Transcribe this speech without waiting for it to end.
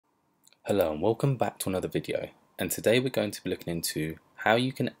Hello and welcome back to another video, and today we're going to be looking into how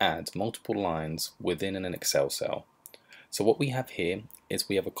you can add multiple lines within an Excel cell. So what we have here is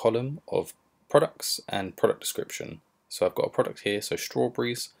we have a column of products and product description. So I've got a product here, so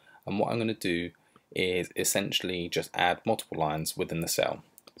strawberries, and what I'm going to do is essentially just add multiple lines within the cell.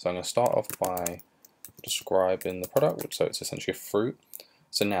 So I'm going to start off by describing the product, so it's essentially a fruit.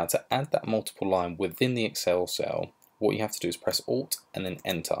 So now to add that multiple line within the Excel cell, what you have to do is press Alt and then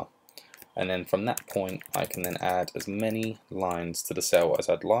Enter. And then from that point I can then add as many lines to the cell as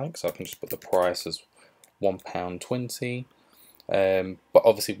I'd like. So I can just put the price as £1.20, but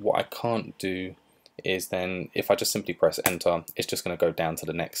obviously what I can't do is then if I just simply press enter, it's just going to go down to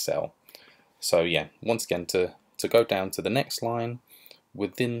the next cell. So yeah, once again, to go down to the next line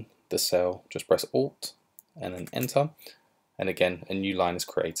within the cell, just press Alt and then enter, and again a new line is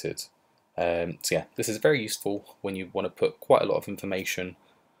created. So yeah, this is very useful when you want to put quite a lot of information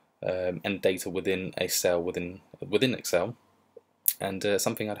and data within a cell within Excel, and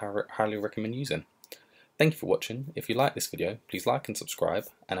something I'd highly recommend using. Thank you for watching. If you like this video, please like and subscribe,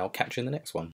 and I'll catch you in the next one.